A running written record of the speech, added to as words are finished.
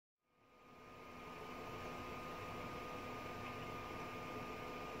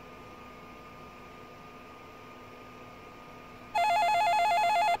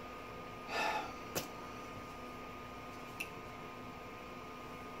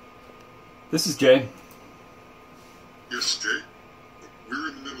This is Jay. Yes, Jay. We're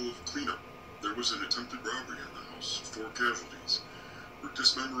in the middle of cleanup. There was an attempted robbery in the house. 4 casualties. We're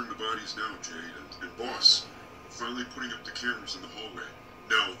dismembering the bodies now, Jay, and boss, finally putting up the cameras in the hallway.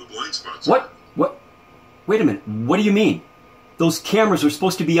 Now, the blind spots... What? Wait a minute. What do you mean? Those cameras were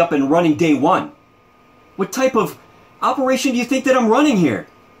supposed to be up and running day 1. What type of operation do you think that I'm running here?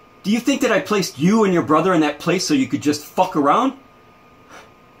 Do you think that I placed you and your brother in that place so you could just fuck around?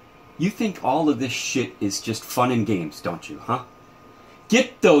 You think all of this shit is just fun and games, don't you, huh?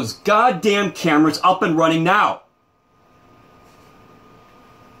 Get those goddamn cameras up and running now!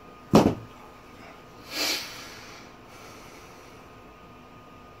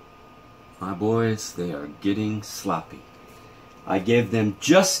 My boys, they are getting sloppy. I gave them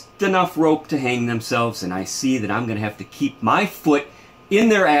just enough rope to hang themselves, and I see that I'm going to have to keep my foot in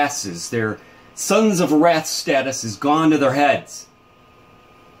their asses. Their sons of wrath status is gone to their heads.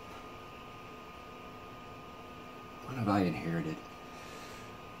 What have I inherited?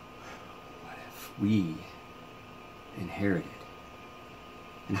 What have we inherited?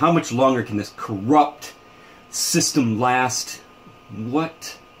 And how much longer can this corrupt system last?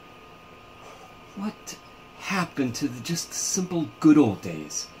 What happened to just the simple good old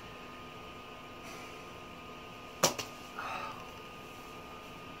days?